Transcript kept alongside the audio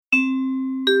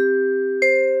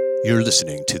You're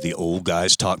listening to the Old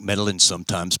Guys Talk Metal and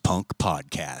Sometimes Punk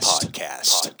podcast.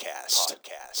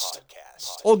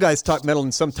 Old Guys Talk Metal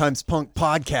and Sometimes Punk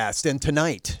podcast. And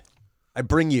tonight, I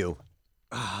bring you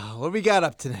What do we got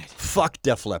up tonight? Fuck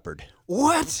Def Leppard.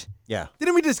 What? Yeah.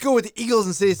 Didn't we just go with the Eagles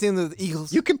and say the same with the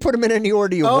Eagles? You can put them in any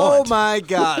order you oh want. my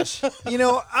gosh. You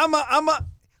know,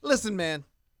 listen, man.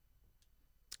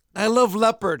 I love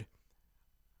Leopard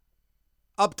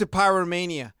up to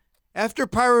Pyromania. After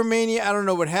Pyromania, I don't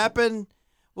know what happened.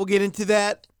 We'll get into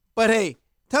that. But hey,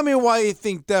 tell me why you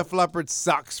think Def Leppard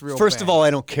sucks real First bad. of all, I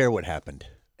don't care what happened.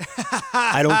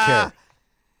 I don't care.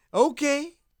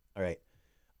 Okay. All right.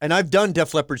 And I've done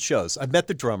Def Leppard shows. I've met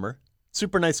the drummer.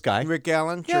 Super nice guy. Rick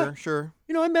Allen, Yeah. sure.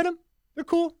 You know, I met him. They're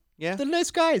cool. Yeah. They're nice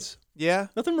guys. Yeah.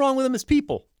 Nothing wrong with them as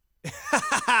people.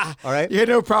 All right. You had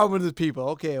no problem with the people.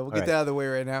 Okay, we'll get right. that out of the way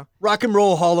right now. Rock and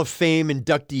Roll Hall of Fame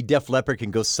inductee Def Leppard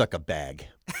can go suck a bag.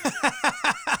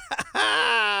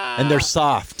 And they're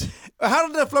soft. How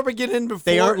did Def Leppard get in before?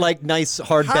 They aren't like nice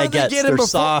hard How did they baguettes. get in They're before-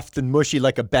 soft and mushy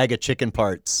like a bag of chicken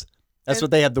parts. That's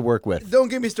what they have to work with. Don't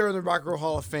get me started on the Rock and Roll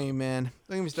Hall of Fame, man.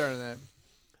 Don't get me started on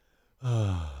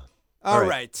that. All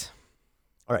right.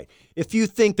 All right. If you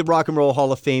think the Rock and Roll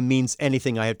Hall of Fame means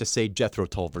anything, I have to say Jethro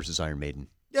Tull versus Iron Maiden.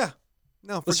 Yeah.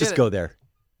 No, forget Let's just it. go there.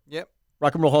 Yep.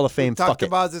 Rock and Roll Hall of Fame, fuck Talked it.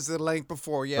 about this at length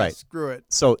before. Yeah, Right. screw it.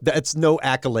 So that's no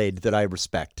accolade that I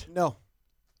respect. No.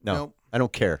 No, Nope. I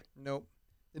don't care. Nope.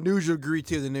 The Nuge will agree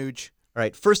to the Nuge. All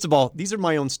right. First of all, these are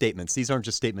my own statements. These aren't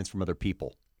just statements from other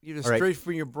people. You just All right. straight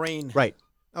from your brain. Right.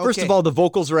 First Okay. of all, the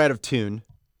vocals are out of tune,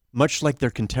 much like their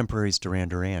contemporaries Duran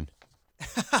Duran.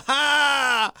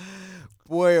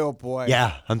 Boy, oh boy.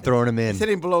 Yeah, I'm throwing them in. It's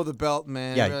hitting below the belt,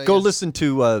 man. Yeah, It really go is. listen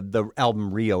to the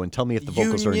album Rio and tell me if the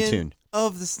vocals are in Union tune.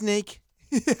 of the Snake.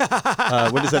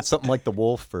 What is that? Something like the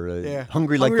wolf or Yeah.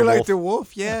 hungry like the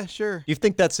wolf? Yeah, sure. You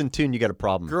think that's in tune? You got a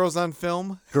problem. Girls on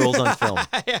Film. Girls on Film,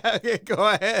 Yeah, okay, go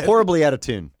ahead. horribly out of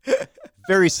tune.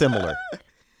 Very similar.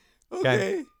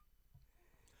 Okay.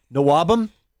 Nawabum,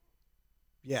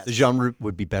 Yes. the genre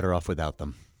would be better off without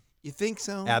them. You think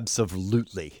so?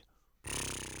 Absolutely.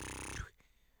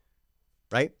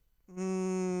 Right?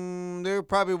 They're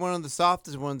probably one of the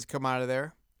softest ones to come out of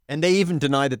there. And they even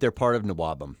deny that they're part of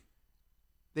Nawabum.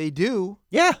 They do.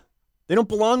 Yeah, they don't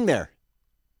belong there.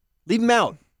 Leave them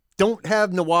out. Don't have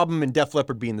Nawabum and Def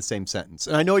Leppard be in the same sentence.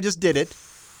 And I know I just did it,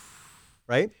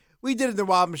 right? We did it in the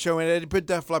Robin show, and I put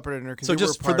Def Leppard in there because So they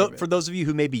just were for, part of it. for those of you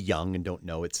who may be young and don't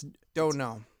know, it's Don't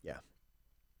know. Yeah.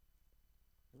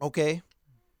 Okay.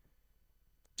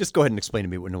 just go ahead and explain to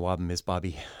me what Nawabum is,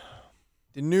 Bobby.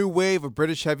 The new wave of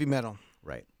British heavy metal.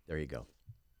 Right. There you go.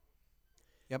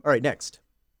 Yep. All right, next.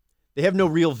 They have no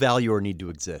real value or need to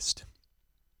exist.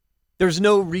 There's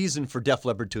no reason for Def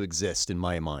Leppard to exist in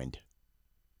my mind.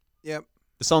 Yep.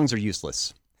 The songs are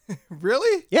useless.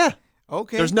 Really? Yeah.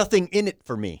 Okay. There's nothing in it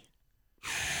for me.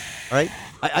 All right?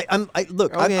 I'm a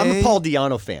Okay. Paul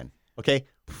Di'Anno fan, okay?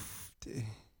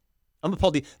 I'm a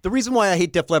Paul Di. The reason why I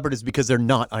hate Def Leppard is because they're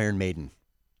not Iron Maiden.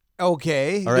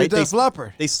 Okay. All right, They're Def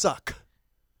Leppard. They suck.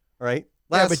 All right?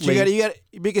 Yeah, but you got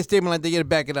you make a statement like they got to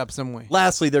back it up some way.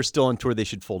 Lastly, they're still on tour. They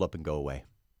should fold up and go away.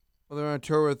 Well, they're on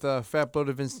tour with Fat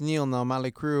Bloated Vince Neil now,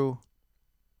 Motley Crue.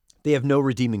 They have no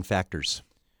redeeming factors.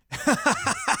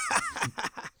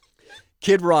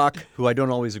 Kid Rock, who I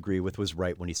don't always agree with, was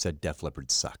right when he said Def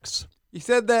Leppard sucks. You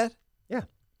said that? Yeah.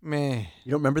 Man.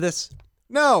 You don't remember this?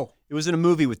 No. It was in a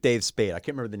movie with Dave Spade. I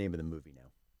can't remember the name of the movie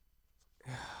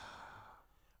now.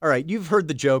 All right, you've heard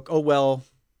the joke. Oh, well,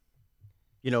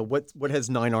 you know, what has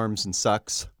 9 arms and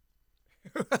sucks?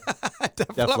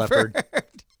 Def Leppard.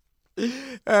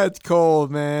 That's cold,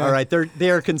 man. All right,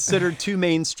 they are considered too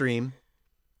mainstream,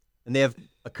 and they have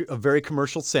a very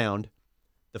commercial sound.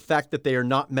 The fact that they are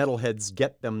not metalheads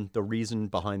get them the reason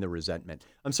behind the resentment.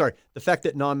 I'm sorry, the fact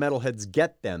that non-metalheads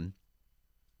get them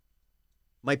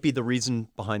might be the reason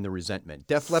behind the resentment.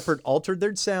 Def Leppard altered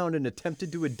their sound and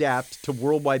attempted to adapt to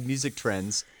worldwide music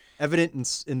trends,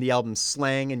 evident in the albums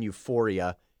Slang and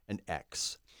Euphoria and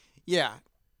X. Yeah.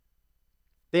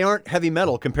 They aren't heavy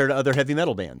metal compared to other heavy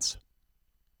metal bands.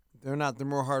 They're not. They're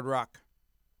more hard rock,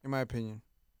 in my opinion.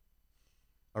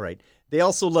 All right. They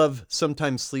also love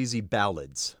sometimes sleazy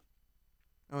ballads.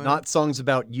 Oh, yeah? Not songs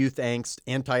about youth angst,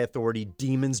 anti-authority,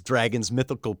 demons, dragons,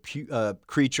 mythical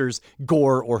creatures,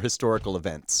 gore, or historical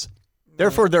events.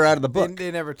 Therefore, they're out of the book. They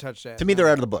never touch that. To me, they're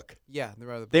out of the book. Yeah, they're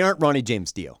out of the book. They aren't Ronnie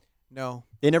James Dio. No.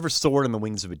 They never soared on the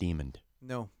wings of a demon.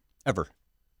 No. Ever.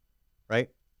 Right?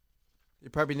 They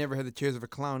probably never had the tears of a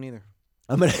clown either.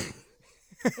 I'm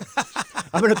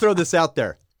gonna throw this out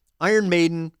there. Iron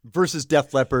Maiden versus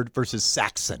Def Leppard versus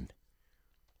Saxon.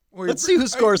 Let's see who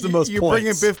scores the most you points.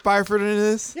 bringing Biff Byford into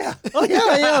this? Yeah. Oh, yeah,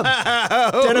 I am.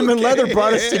 Denim and leather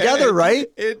brought us together, right?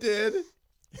 It did.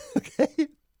 Okay.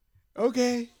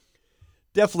 Okay.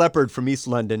 Def Leppard from East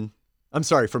London. I'm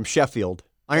sorry, from Sheffield.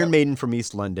 Iron Maiden from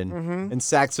East London. And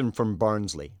Saxon from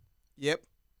Barnsley. Yep.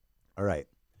 All right.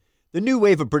 The new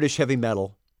wave of British heavy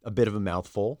metal, a bit of a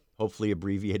mouthful, hopefully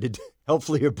abbreviated to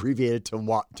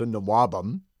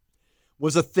Nawabum,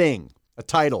 was a thing, a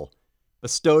title,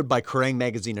 bestowed by Kerrang!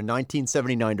 Magazine in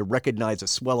 1979 to recognize a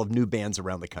swell of new bands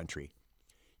around the country.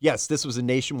 Yes, this was a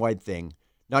nationwide thing,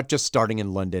 not just starting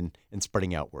in London and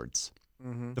spreading outwards.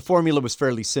 The formula was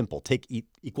fairly simple. Take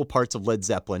equal parts of Led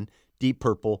Zeppelin, Deep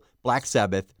Purple, Black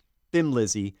Sabbath, Thin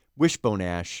Lizzy, Wishbone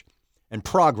Ash, and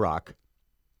prog rock.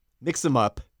 Mix them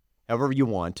up, however you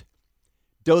want.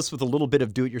 Dose with a little bit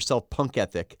of do-it-yourself punk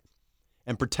ethic,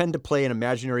 and pretend to play an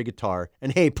imaginary guitar,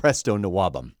 and hey, presto,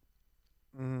 Nawabum.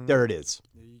 There it is.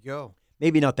 There you go.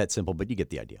 Maybe not that simple, but you get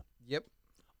the idea. Yep.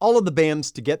 All of the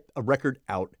bands to get a record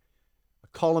out,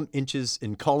 column inches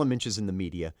in the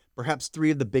media. Perhaps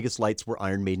three of the biggest lights were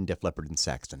Iron Maiden, Def Leppard, and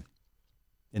Saxon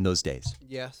in those days.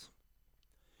 Yes.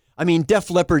 I mean, Def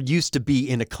Leppard used to be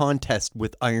in a contest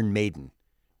with Iron Maiden,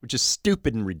 which is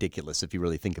stupid and ridiculous if you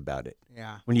really think about it.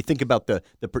 Yeah. When you think about the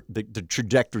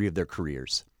trajectory of their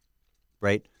careers,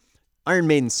 right? Iron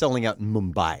Maiden selling out in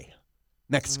Mumbai,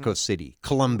 Mexico City,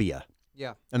 Colombia.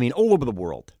 Yeah. I mean, all over the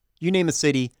world. You name a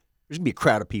city, there's going to be a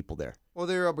crowd of people there. Well,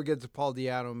 they were up against the Paul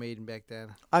Di'Anno Maiden back then.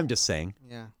 I'm just saying,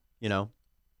 Yeah. you know.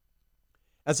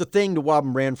 As a thing,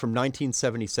 Nawabum ran from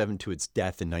 1977 to its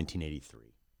death in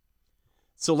 1983.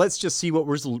 So let's just see what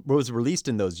was released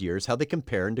in those years, how they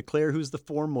compare, and declare who's the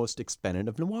foremost exponent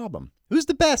of Nawabum. Who's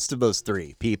the best of those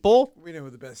three, people? We know who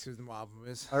the best Susan album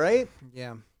is. All right?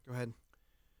 Yeah. Go ahead.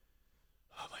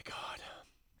 Oh, my God. I'm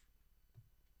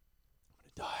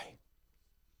going to die.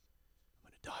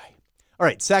 All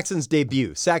right, Saxon's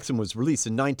debut. Saxon was released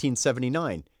in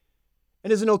 1979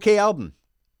 and is an okay album.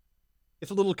 If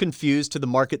a little confused to the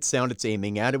market sound it's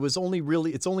aiming at, it's only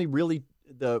really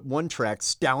the one track,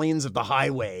 Stallions of the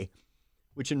Highway,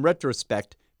 which in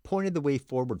retrospect pointed the way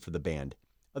forward for the band.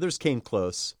 Others came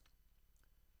close.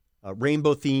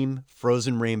 Rainbow Theme,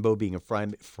 Frozen Rainbow being a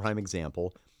prime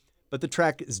example, but the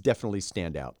track is definitely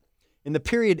standout. In the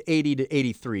period 80 to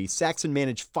 83, Saxon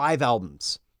managed 5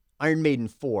 albums, Iron Maiden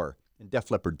 4, and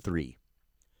Def Leppard 3.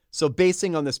 So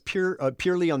basing on this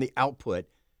purely on the output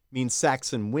means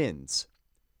Saxon wins.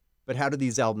 But how do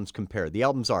these albums compare? The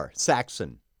albums are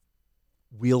Saxon,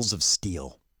 Wheels of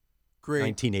Steel, Great.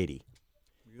 1980.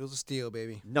 Wheels of Steel,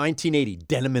 baby. 1980,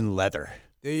 Denim and Leather.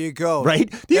 There you go. Right?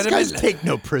 These Denim guys and take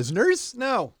no prisoners.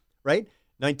 No. Right?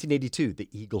 1982, The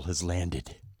Eagle Has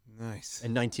Landed. Nice.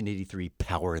 And 1983,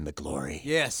 Power and the Glory.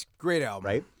 Yes. Great album.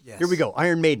 Right? Yes. Here we go.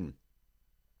 Iron Maiden.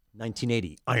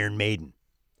 1980, Iron Maiden.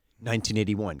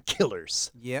 1981,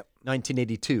 Killers. Yep.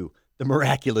 1982, The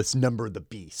Miraculous Number of the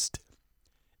Beast.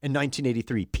 And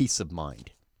 1983, Peace of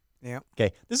Mind. Yep.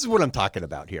 Okay, this is what I'm talking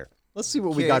about here. Let's see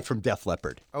what we Okay. got from Def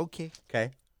Leppard. Okay.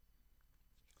 Okay.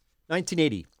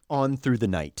 1980, On Through the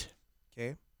Night.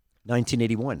 Okay.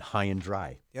 1981, High and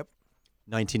Dry. Yep.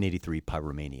 1983,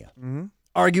 Pyromania. Mm-hmm.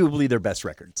 Arguably their best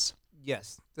records.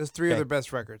 Yes. Those three are Okay. their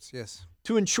best records. Yes.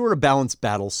 To ensure a balanced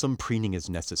battle, some preening is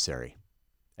necessary.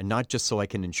 And not just so I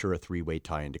can ensure a three-way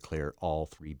tie and declare all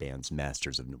three bands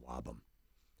masters of Nawabum.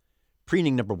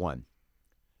 Preening number 1.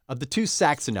 Of the 2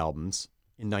 Saxon albums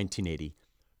in 1980,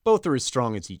 both are as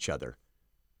strong as each other.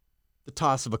 The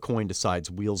toss of a coin decides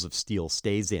Wheels of Steel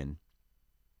stays in,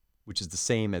 which is the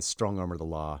same as Strong Arm of the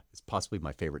Law. It's possibly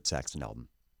my favorite Saxon album.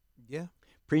 Yeah.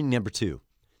 Preening number 2.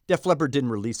 Def Leppard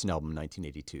didn't release an album in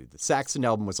 1982. The Saxon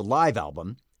album was a live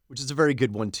album, which is a very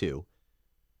good one too.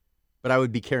 But I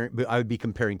would be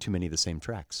comparing too many of the same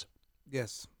tracks.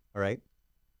 Yes. All right?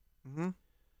 Mm-hmm.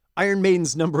 Iron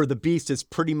Maiden's Number of the Beast is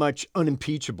pretty much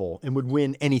unimpeachable and would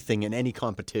win anything in any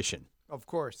competition. Of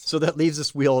course. So that leaves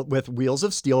us with Wheels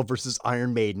of Steel versus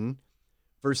Iron Maiden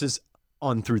versus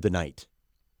On Through the Night.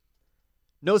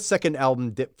 No second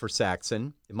album dip for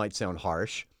Saxon. It might sound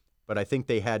harsh, but I think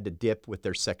they had to dip with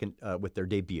their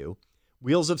debut.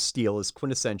 Wheels of Steel is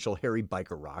quintessential hairy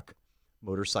biker rock.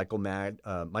 Motorcycle Man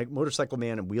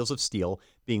and Wheels of Steel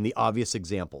being the obvious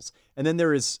examples. And then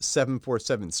there is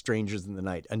 747, Strangers in the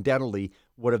Night, undoubtedly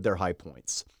one of their high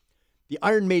points. The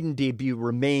Iron Maiden debut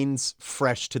remains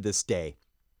fresh to this day,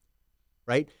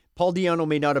 right? Paul Di'Anno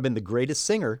may not have been the greatest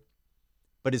singer,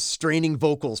 but his straining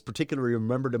vocals, particularly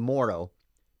Remember Tomorrow,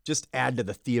 just add to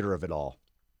the theater of it all.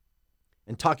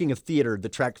 And talking of theater, the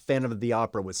track Phantom of the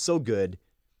Opera was so good,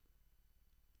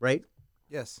 right?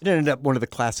 Yes. It ended up one of the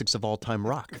classics of all-time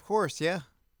rock. Of course, yeah.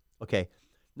 Okay.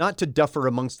 Not to duffer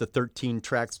amongst the 13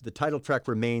 tracks, the title track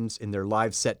remains in their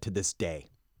live set to this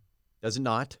day. Does it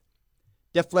not?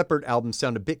 Def Leppard albums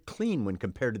sound a bit clean when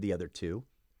compared to the other two.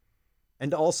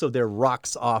 And also their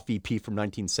Rocks Off EP from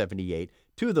 1978.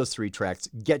 Two of those three tracks,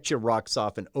 Get Ya Rocks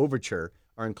Off and Overture,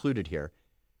 are included here.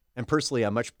 And personally, I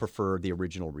much prefer the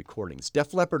original recordings.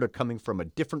 Def Leppard are coming from a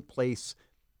different place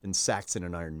than Saxon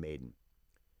and Iron Maiden.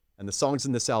 And the songs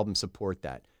in this album support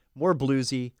that. More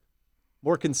bluesy,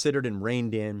 more considered and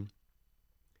reined in.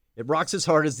 It rocks as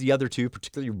hard as the other two,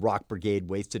 particularly Rock Brigade,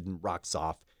 Wasted and Rocks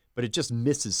Off, but it just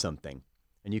misses something.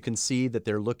 And you can see that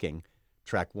they're looking.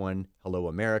 Track 1, Hello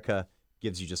America,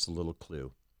 gives you just a little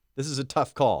clue. This is a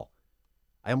tough call.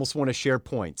 I almost want to share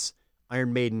points.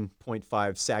 Iron Maiden,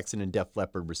 0.5, Saxon and Def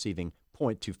Leppard receiving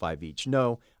 0.25 each.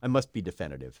 No, I must be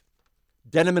definitive.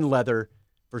 Denim and Leather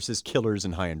versus Killers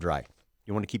and High and Dry.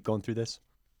 You want to keep going through this?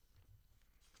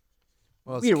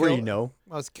 Well, We already know.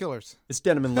 Well, it's Killers. It's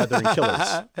Denim and Leather and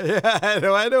Killers. Yeah,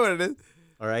 I know what it is.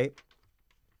 All right?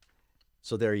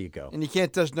 So there you go. And you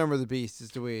can't touch Number of the Beast.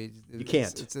 It's the way You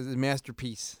can't. It's a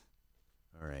masterpiece.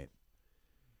 All right.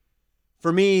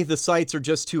 For me, the sights are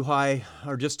just too high,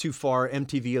 or just too far.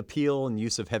 MTV appeal and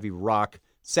use of heavy rock.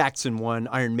 Saxon 1,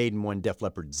 Iron Maiden 1, Def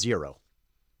Leppard 0.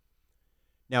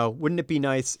 Now, wouldn't it be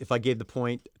nice if I gave the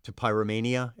point to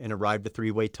Pyromania and arrived at a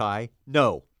three-way tie?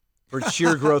 No, for its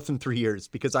sheer growth in 3 years,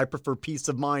 because I prefer peace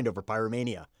of mind over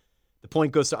Pyromania. The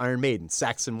point goes to Iron Maiden.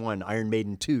 Saxon 1, Iron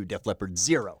Maiden 2, Def Leppard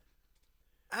 0.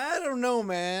 I don't know,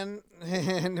 man.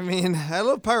 I mean, I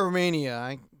love Pyromania.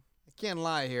 I can't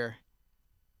lie here.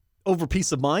 Over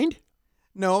peace of mind?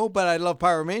 No, but I love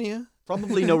Pyromania.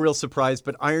 Probably no real surprise,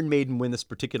 but Iron Maiden win this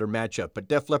particular matchup. But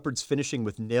Def Leppard's finishing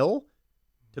with 0.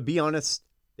 To be honest,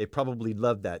 they probably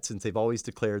love that since they've always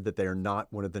declared that they are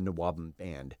not one of the Nawabum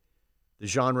band. The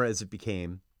genre as it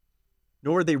became,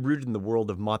 nor are they rooted in the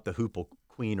world of Mott the Hoople,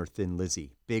 Queen, or Thin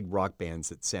Lizzy, big rock bands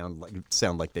that sound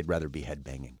like they'd rather be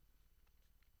headbanging.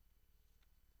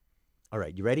 All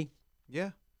right, you ready? Yeah,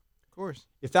 of course.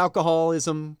 If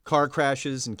alcoholism, car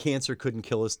crashes, and cancer couldn't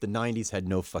kill us, the 90s had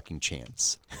no fucking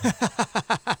chance.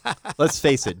 Let's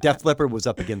face it, Def Leppard was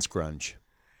up against grunge.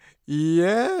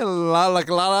 Yeah, like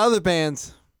a lot of other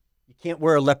bands. You can't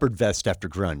wear a leopard vest after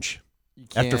grunge, You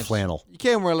can't. after flannel. You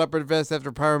can't wear a leopard vest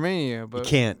after Pyromania, but You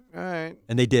can't. All right,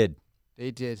 And they did.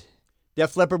 they did.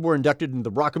 Def Leppard were inducted into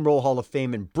the Rock and Roll Hall of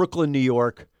Fame in Brooklyn, New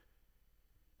York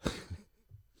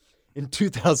in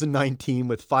 2019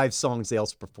 with 5 songs they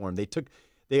also performed.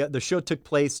 The show took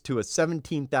place to a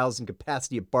 17,000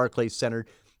 capacity at Barclays Center,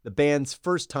 the band's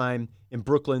first time in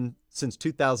Brooklyn since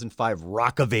 2005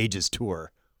 Rock of Ages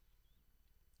tour.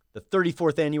 The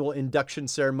 34th annual induction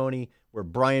ceremony where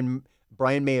Brian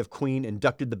May of Queen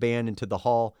inducted the band into the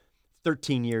hall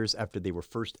 13 years after they were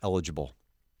first eligible.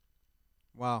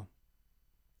 Wow.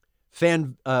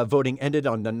 Fan voting ended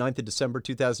on the 9th of December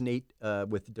 2008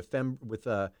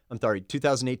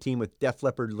 2018 with Def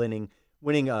Leppard winning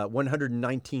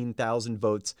 119,000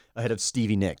 votes ahead of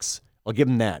Stevie Nicks. I'll give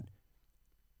them that.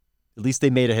 At least they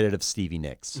made ahead of Stevie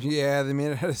Nicks. Yeah, they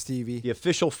made it out of Stevie. The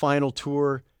official final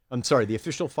tour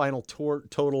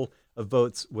total of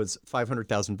votes was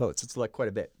 500,000 votes. It's like quite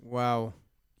a bit. Wow.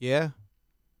 Yeah.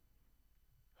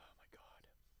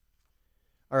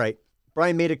 All right.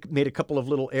 Brian made a couple of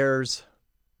little errors,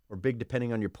 or big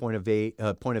depending on your point of view,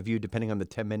 depending on the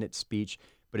 10-minute speech,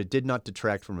 but it did not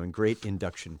detract from a great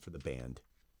induction for the band.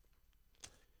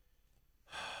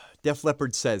 Def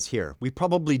Leppard says here, we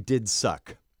probably did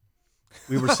suck.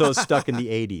 We were so stuck in the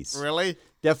 80s. Really?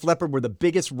 Def Leppard were the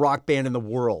biggest rock band in the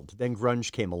world. Then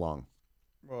grunge came along.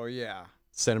 Well, yeah.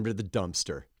 Sent them to the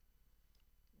dumpster.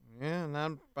 Yeah,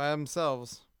 not by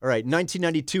themselves. All right,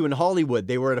 1992 in Hollywood,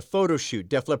 they were at a photo shoot.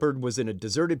 Def Leppard was in a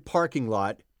deserted parking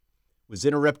lot, was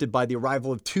interrupted by the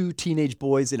arrival of 2 teenage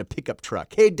boys in a pickup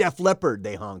truck. Hey, Def Leppard,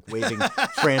 they honked, waving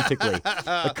frantically.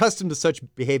 Accustomed to such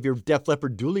behavior, Def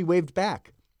Leppard duly waved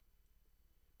back.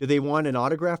 Do they want an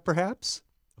autograph, perhaps?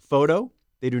 A photo?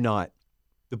 They do not.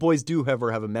 The boys do,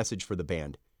 however, have a message for the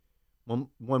band,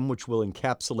 one which will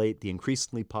encapsulate the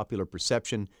increasingly popular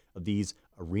perception of these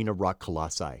arena rock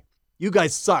colossi. You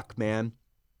guys suck, man.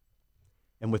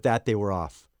 And with that, they were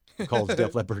off, calls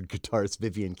Def Leppard guitarist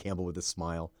Vivian Campbell with a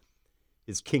smile.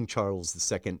 His King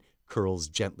Charles II curls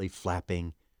gently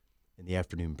flapping in the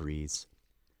afternoon breeze.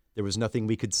 There was nothing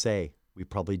we could say. We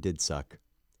probably did suck.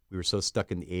 We were so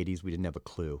stuck in the 80s, we didn't have a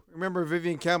clue. Remember,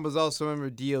 Vivian Campbell's also a member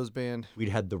of Dio's band.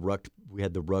 We had the rug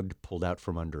pulled out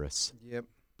from under us. Yep.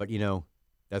 But,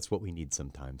 that's what we need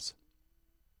sometimes.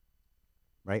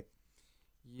 Right?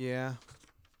 Yeah.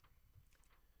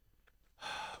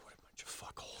 What a bunch of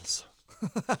fuckholes.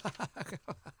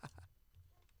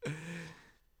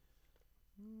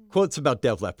 Quotes about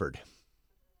Def Leppard.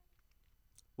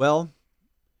 Well,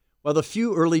 while the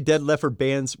few early Def Leppard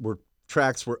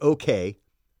tracks were okay,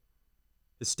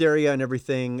 Hysteria and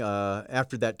everything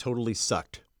after that totally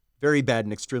sucked. Very bad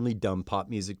and extremely dumb pop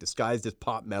music disguised as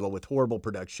pop metal with horrible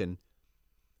production.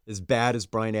 As bad as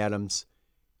Bryan Adams.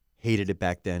 Hated it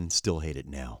back then, still hate it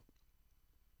now.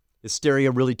 Hysteria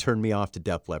really turned me off to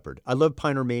Def Leppard. I loved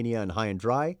Pyromania and High and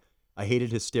Dry. I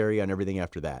hated Hysteria and everything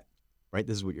after that. Right?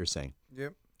 This is what you're saying.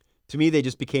 Yep. To me, they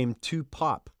just became too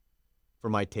pop for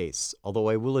my tastes, although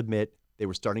I will admit they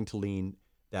were starting to lean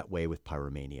that way with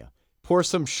Pyromania. Pour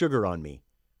Some Sugar on Me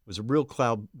was a real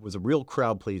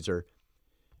crowd pleaser,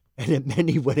 and at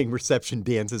many wedding reception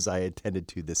dances I attended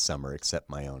to this summer, except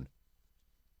my own.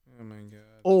 Oh my God.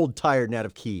 Old, tired, and out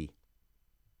of key.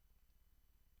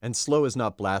 And Slow is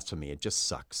not blasphemy, it just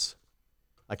sucks.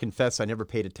 I confess I never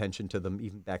paid attention to them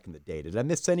even back in the day. Did I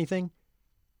miss anything?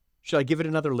 Should I give it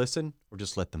another listen or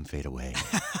just let them fade away?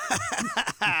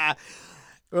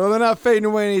 Well, they're not fading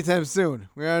away anytime soon.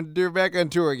 They're back on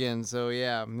tour again, so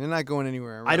yeah, they're not going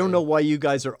anywhere. Really. I don't know why you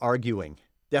guys are arguing.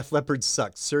 Def Leppard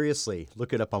sucks. Seriously,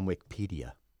 look it up on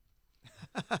Wikipedia.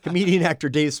 Comedian actor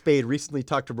Dave Spade recently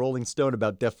talked to Rolling Stone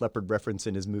about Def Leppard reference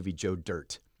in his movie Joe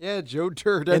Dirt. Yeah, Joe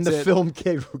Dirt. In the film,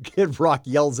 Kid Rock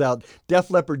yells out, "Def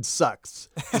Leppard sucks,"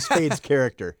 to Spade's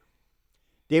character.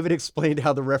 David explained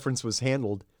how the reference was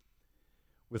handled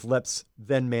with Lep's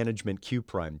then management Q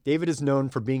Prime. David is known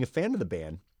for being a fan of the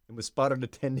band and was spotted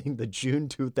attending the June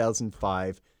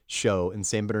 2005 show in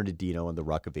San Bernardino on the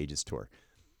Rock of Ages tour.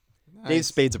 Nice. Dave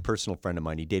Spade's a personal friend of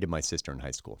mine. He dated my sister in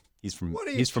high school. He's from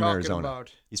Arizona.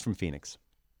 About? He's from Phoenix.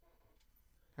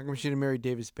 How come she didn't marry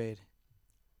David Spade?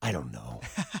 I don't know.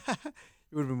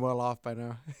 You would have been well off by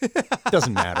now.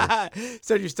 Doesn't matter.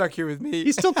 Said you're stuck here with me.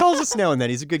 He still calls us now and then.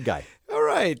 He's a good guy. All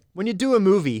right. When you do a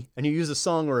movie and you use a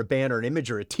song or a band or an image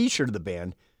or a T-shirt of the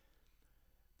band,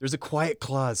 there's a quiet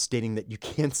clause stating that you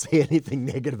can't say anything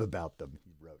negative about them,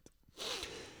 he wrote.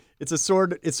 It's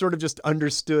sort of just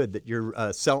understood that you're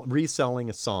reselling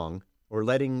a song or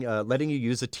letting you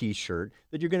use a T-shirt,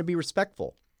 that you're going to be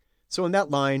respectful. So in that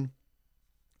line,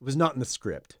 it was not in the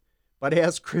script, but I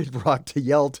asked Kid Rock to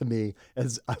yell to me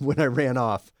when I ran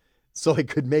off so I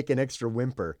could make an extra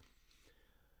whimper.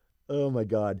 Oh my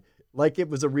God. Like it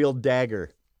was a real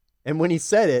dagger. And when he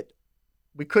said it,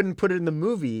 we couldn't put it in the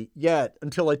movie yet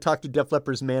until I talked to Def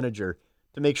Leppard's manager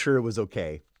to make sure it was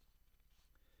okay.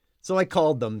 So I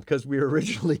called them because we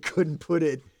originally couldn't put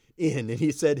it in. And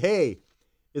he said, "Hey,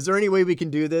 is there any way we can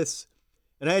do this?"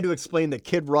 And I had to explain that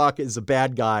Kid Rock is a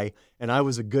bad guy and I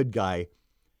was a good guy.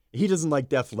 He doesn't like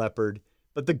Def Leppard,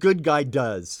 but the good guy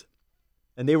does.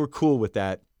 And they were cool with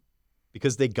that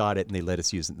because they got it and they let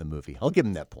us use it in the movie. I'll give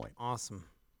them that point. Awesome.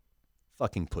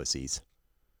 Fucking pussies.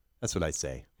 That's what I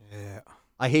say. Yeah.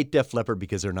 I hate Def Leppard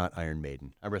because they're not Iron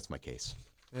Maiden. I rest my case.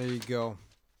 There you go.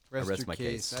 Rest your my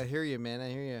case. I hear you, man. I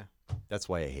hear you. That's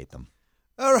why I hate them.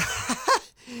 All right.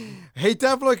 Hate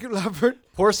Def Leppard.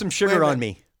 Pour some sugar on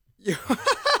me.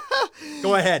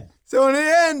 Go ahead. So in the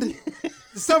end,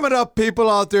 to sum it up, people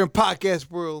out there in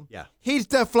podcast world, hates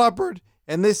Def Leppard,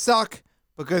 and they suck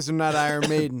because they're not Iron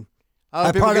Maiden.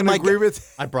 I brought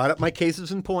up my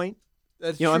cases in point.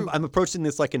 That's true. I'm approaching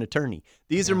this like an attorney.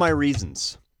 These are my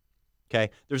reasons. Okay?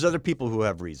 There's other people who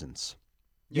have reasons.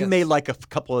 You may like a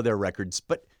couple of their records,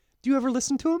 but do you ever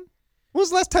listen to them? When was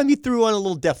the last time you threw on a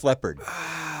little Def Leppard?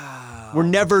 We're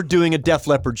never doing a Def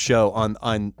Leppard show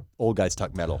on Old Guys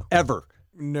Talk Metal. Ever.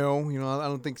 No, I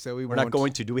don't think so. We're not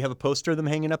going to. Do we have a poster of them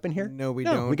hanging up in here? No, we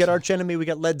don't. We got Arch Enemy. We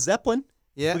got Led Zeppelin.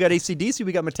 Yeah. We got AC/DC.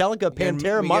 We got Metallica,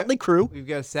 Pantera, Motley Crue. We've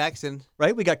got Saxon.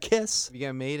 Right? We got Kiss. We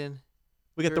got Maiden.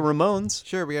 We got the Ramones.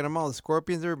 Sure, we got them all. The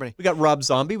Scorpions, everybody. We got Rob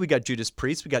Zombie. We got Judas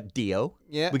Priest. We got Dio.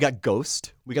 Yeah. We got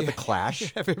Ghost. We got The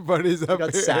Clash. Everybody's up here.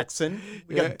 We got Saxon.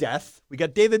 We got Death. We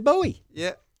got David Bowie.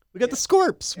 Yeah. We got the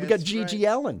Scorps. We got G.G.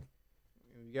 Allen.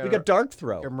 We got Dark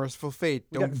Throw. We got Merciful Fate.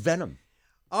 We got Venom.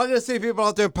 I'll just say, people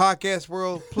out there in podcast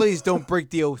world, please don't break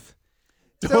the oath.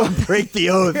 Don't break the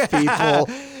oath, people.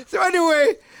 So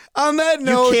anyway, on that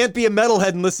note, you can't be a metalhead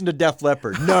and listen to Def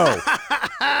Leppard. No.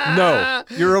 No.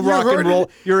 You're a rock and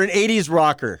roll. You're an 80s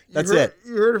rocker. That's it.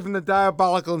 You heard it from the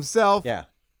Diabolical himself. Yeah.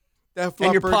 Def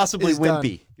and you're Leppard possibly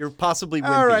wimpy. Done. You're possibly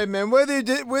wimpy. All right, man. Whether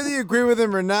you agree with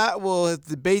him or not, we'll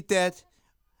debate that.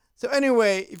 So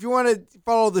anyway, if you want to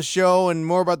follow the show and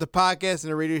more about the podcast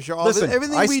and the radio show,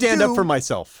 everything I stand up for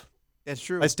myself. That's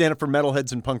true. I stand up for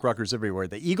metalheads and punk rockers everywhere.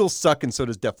 The Eagles suck, and so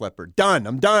does Def Leppard. Done.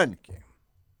 I'm done. Okay.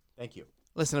 Thank you.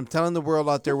 Listen, I'm telling the world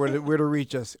out there where to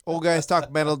reach us.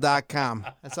 OldGuysTalkMetal.com.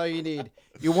 That's all you need.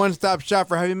 Your one-stop shop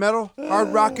for heavy metal, hard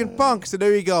rock, and punk. So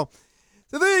there you go.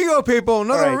 So there you go, people.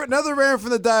 right. Another rant from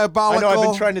the I diabolical. know I've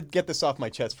been trying to get this off my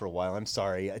chest for a while. I'm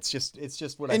sorry. It's just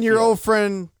what I feel. And your old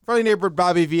friend, friendly neighbor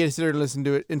Bobby V, had to sit there and listen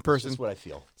to it in It's person. just what I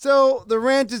feel. So the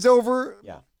rant is over.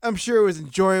 Yeah. I'm sure it was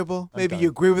enjoyable. Maybe done. you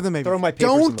agree with him. Maybe Throw my you papers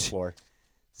on don't. the floor.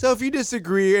 So if you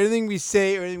disagree, or anything we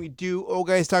say, or anything we do,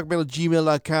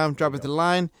 oldguystalkmetal@gmail.com, drop it the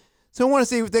line. So I want to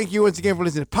say thank you once again for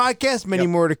listening to podcasts. Many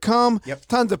more to come. Yep.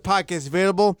 Tons of podcasts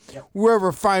available. Yep.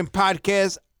 Wherever fine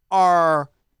podcasts are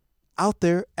out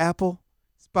there. Apple,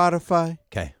 Spotify,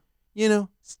 Okay.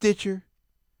 Stitcher,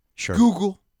 Sure.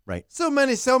 Google. Right. So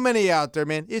many out there,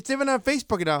 man. It's even on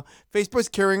Facebook now. Facebook's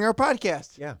carrying our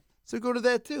podcast. Yeah. So go to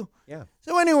that too. Yeah.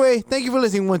 So anyway, thank you for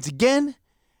listening once again.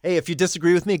 Hey, if you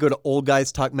disagree with me, go to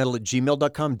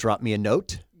oldguystalkmetal@gmail.com. Drop me a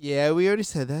note. Yeah, we already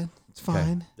said that. It's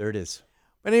fine. Okay. There it is.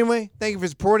 But anyway, thank you for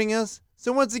supporting us.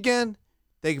 So once again,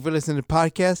 thank you for listening to the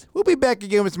podcast. We'll be back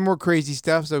again with some more crazy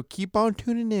stuff, so keep on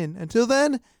tuning in. Until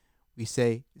then, we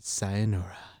say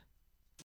sayonara.